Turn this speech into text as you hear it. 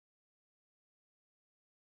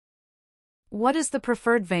What is the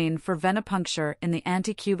preferred vein for venipuncture in the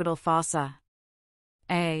antecubital fossa?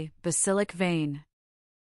 A. Basilic vein.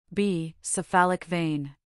 B. Cephalic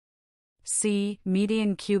vein. C.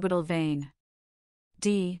 Median cubital vein.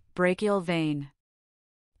 D. Brachial vein.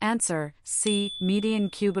 Answer: C. Median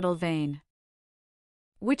cubital vein.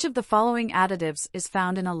 Which of the following additives is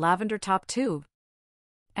found in a lavender top tube?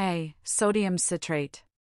 A. Sodium citrate.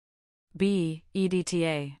 B.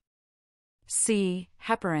 EDTA. C.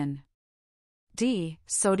 Heparin. D.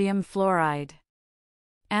 Sodium fluoride.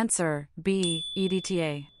 Answer: B.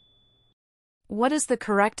 EDTA. What is the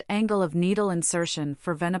correct angle of needle insertion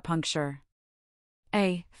for venipuncture?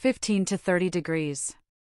 A. 15 to 30 degrees.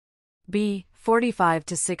 B. 45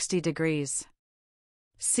 to 60 degrees.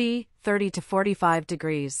 C. 30 to 45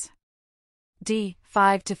 degrees. D.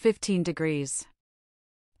 5 to 15 degrees.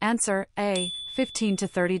 Answer: A. 15 to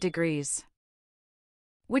 30 degrees.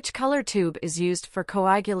 Which color tube is used for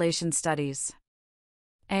coagulation studies?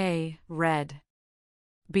 A. Red.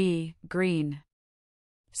 B. Green.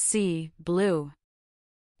 C. Blue.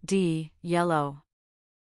 D. Yellow.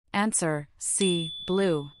 Answer: C.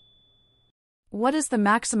 Blue. What is the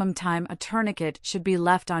maximum time a tourniquet should be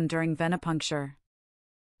left on during venipuncture?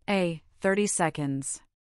 A. 30 seconds.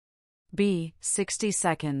 B. 60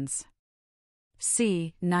 seconds.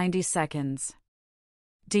 C. 90 seconds.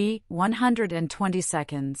 D. 120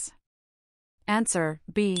 seconds. Answer: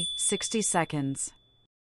 B. 60 seconds.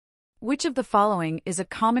 Which of the following is a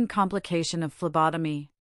common complication of phlebotomy?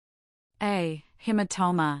 A.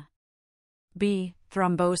 Hematoma. B.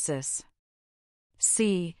 Thrombosis.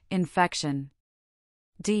 C. Infection.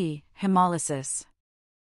 D. Hemolysis.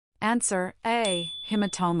 Answer: A.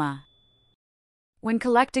 Hematoma. When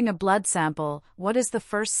collecting a blood sample, what is the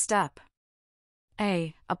first step?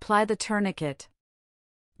 A. Apply the tourniquet.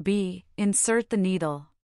 B. Insert the needle.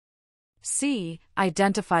 C.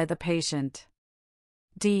 Identify the patient.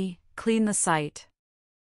 D. Clean the site.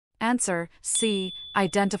 Answer: C.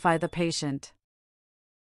 Identify the patient.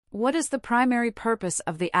 What is the primary purpose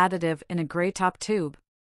of the additive in a gray top tube?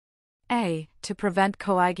 A. To prevent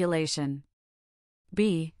coagulation.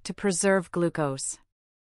 B. To preserve glucose.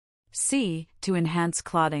 C. To enhance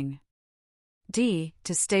clotting. D.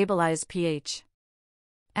 To stabilize pH.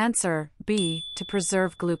 Answer: B. To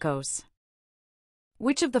preserve glucose.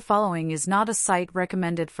 Which of the following is not a site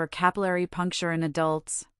recommended for capillary puncture in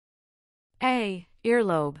adults? A.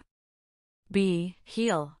 Earlobe. B.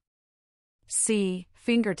 Heel. C.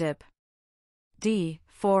 Fingertip. D.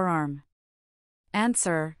 Forearm.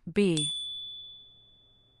 Answer: B.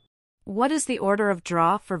 What is the order of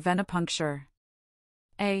draw for venipuncture?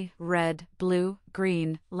 A. Red, blue,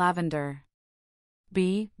 green, lavender.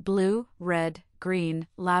 B. Blue, red, green,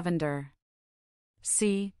 lavender.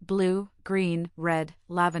 C. Blue, green, red,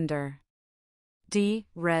 lavender. D.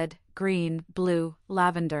 Red, green, blue,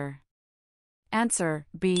 lavender. Answer: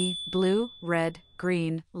 B. Blue, red,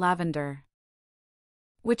 green, lavender.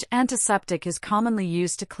 Which antiseptic is commonly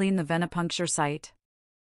used to clean the venipuncture site?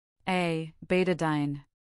 A. Betadine.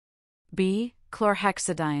 B.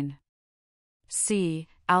 Chlorhexidine. C.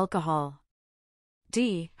 Alcohol.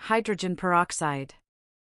 D. Hydrogen peroxide.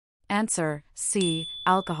 Answer: C.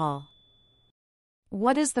 Alcohol.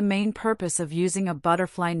 What is the main purpose of using a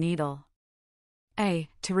butterfly needle? A.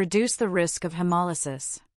 To reduce the risk of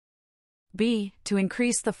hemolysis. B. To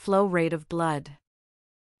increase the flow rate of blood.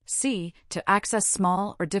 C. To access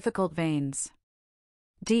small or difficult veins.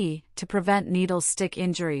 D. To prevent needle stick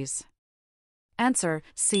injuries. Answer: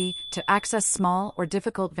 C. To access small or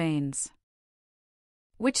difficult veins.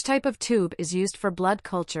 Which type of tube is used for blood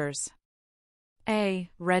cultures? A.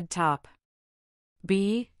 Red top.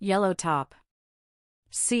 B. Yellow top.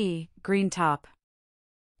 C. Green top.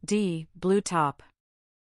 D. Blue top.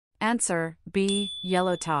 Answer: B.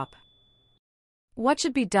 Yellow top. What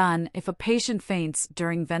should be done if a patient faints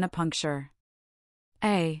during venipuncture?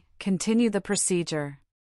 A. Continue the procedure.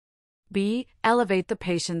 B. Elevate the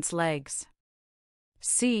patient's legs.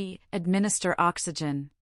 C. Administer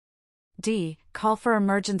oxygen. D. Call for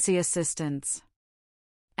emergency assistance.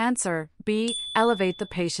 Answer: B. Elevate the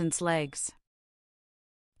patient's legs.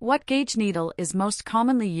 What gauge needle is most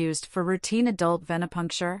commonly used for routine adult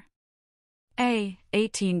venipuncture? A.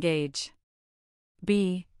 18 gauge.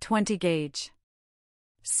 B. 20 gauge.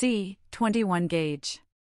 C. 21 gauge.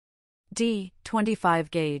 D.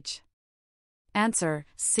 25 gauge. Answer: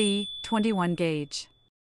 C. 21 gauge.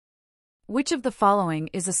 Which of the following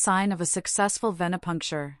is a sign of a successful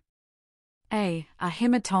venipuncture? A. A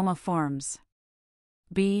hematoma forms.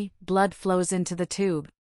 B. Blood flows into the tube.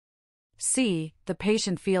 C. The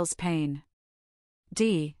patient feels pain.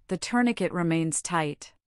 D. The tourniquet remains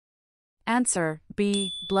tight. Answer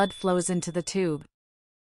B. Blood flows into the tube.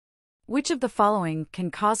 Which of the following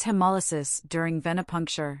can cause hemolysis during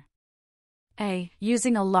venipuncture? A.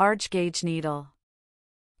 Using a large gauge needle.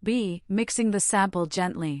 B. Mixing the sample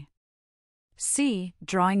gently. C.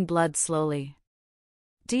 Drawing blood slowly.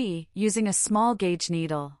 D. Using a small gauge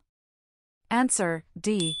needle. Answer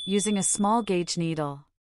D. Using a small gauge needle.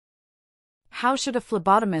 How should a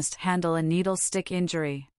phlebotomist handle a needle stick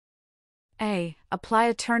injury? A. Apply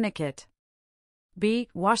a tourniquet. B.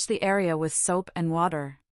 Wash the area with soap and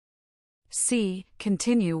water. C.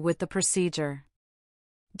 Continue with the procedure.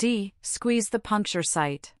 D. Squeeze the puncture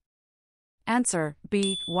site. Answer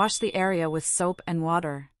B. Wash the area with soap and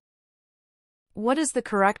water. What is the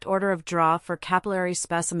correct order of draw for capillary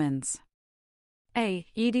specimens? A.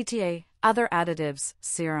 EDTA, other additives,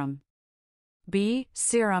 serum. B.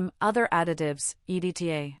 Serum, other additives,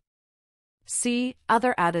 EDTA. C.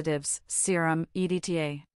 Other additives, serum,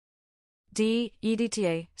 EDTA. D.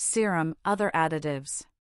 EDTA, serum, other additives.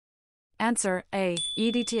 Answer A.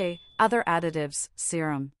 EDTA, other additives,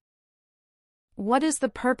 serum. What is the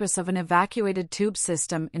purpose of an evacuated tube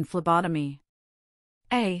system in phlebotomy?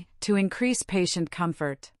 A. To increase patient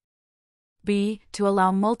comfort. B. To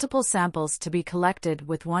allow multiple samples to be collected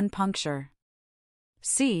with one puncture.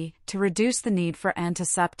 C. To reduce the need for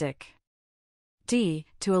antiseptic. D.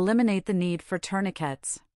 To eliminate the need for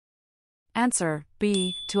tourniquets. Answer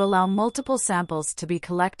B. To allow multiple samples to be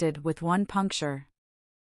collected with one puncture.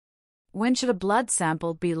 When should a blood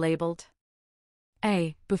sample be labeled?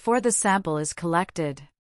 A. Before the sample is collected.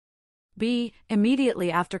 B.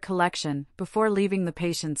 Immediately after collection, before leaving the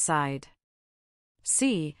patient's side.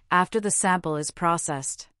 C. After the sample is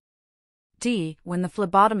processed. D. When the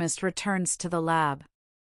phlebotomist returns to the lab.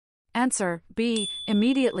 Answer B.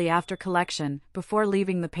 Immediately after collection, before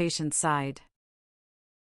leaving the patient's side.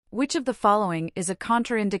 Which of the following is a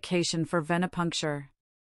contraindication for venipuncture?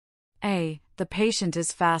 A. The patient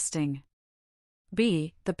is fasting.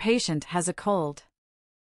 B. The patient has a cold.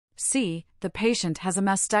 C. The patient has a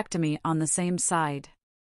mastectomy on the same side.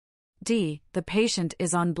 D. The patient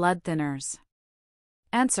is on blood thinners.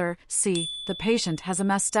 Answer C. The patient has a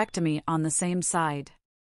mastectomy on the same side.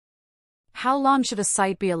 How long should a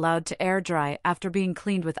site be allowed to air dry after being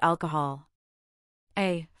cleaned with alcohol?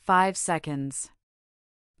 A. 5 seconds.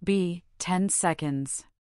 B. 10 seconds.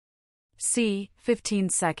 C. 15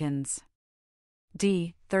 seconds.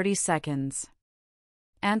 D. 30 seconds.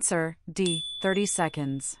 Answer D. 30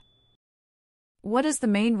 seconds. What is the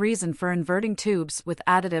main reason for inverting tubes with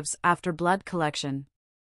additives after blood collection?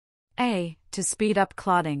 A. To speed up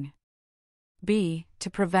clotting. B. To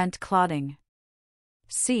prevent clotting.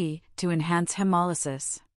 C. To enhance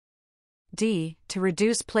hemolysis. D. To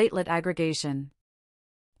reduce platelet aggregation.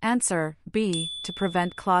 Answer B. To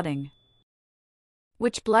prevent clotting.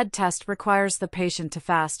 Which blood test requires the patient to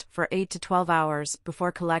fast for 8 to 12 hours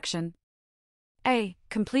before collection? A.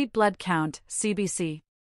 Complete blood count, CBC.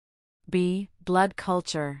 B. Blood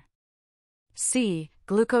culture. C.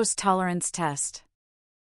 Glucose tolerance test.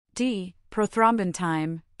 D. Prothrombin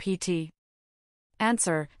time, PT.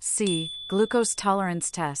 Answer C. Glucose tolerance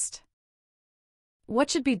test. What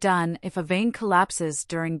should be done if a vein collapses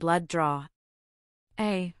during blood draw?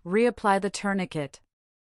 A. Reapply the tourniquet.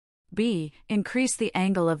 B. Increase the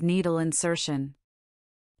angle of needle insertion.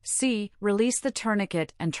 C. Release the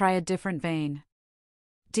tourniquet and try a different vein.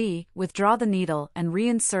 D. Withdraw the needle and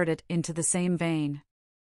reinsert it into the same vein.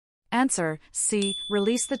 Answer C.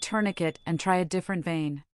 Release the tourniquet and try a different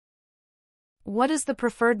vein. What is the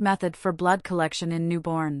preferred method for blood collection in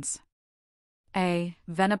newborns? A.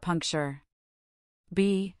 Venipuncture.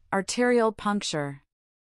 B. Arterial puncture.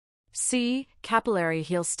 C. Capillary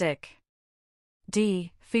heel stick.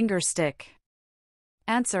 D. Finger stick.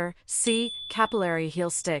 Answer C. Capillary heel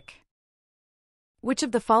stick. Which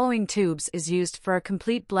of the following tubes is used for a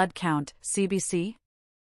complete blood count, CBC?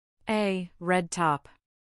 A. Red top.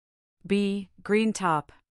 B. Green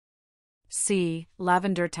top. C.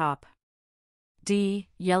 Lavender top. D.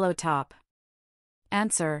 Yellow top.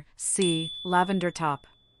 Answer C. Lavender top.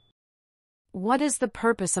 What is the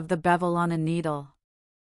purpose of the bevel on a needle?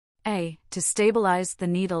 A. To stabilize the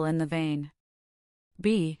needle in the vein.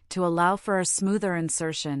 B. To allow for a smoother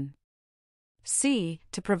insertion. C.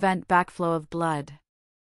 To prevent backflow of blood.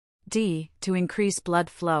 D. To increase blood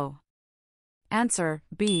flow. Answer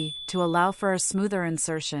B. To allow for a smoother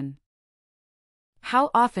insertion. How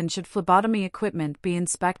often should phlebotomy equipment be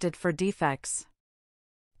inspected for defects?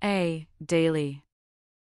 A. Daily.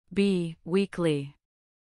 B. Weekly.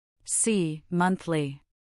 C. Monthly.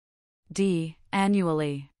 D.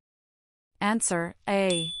 Annually. Answer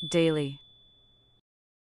A. Daily.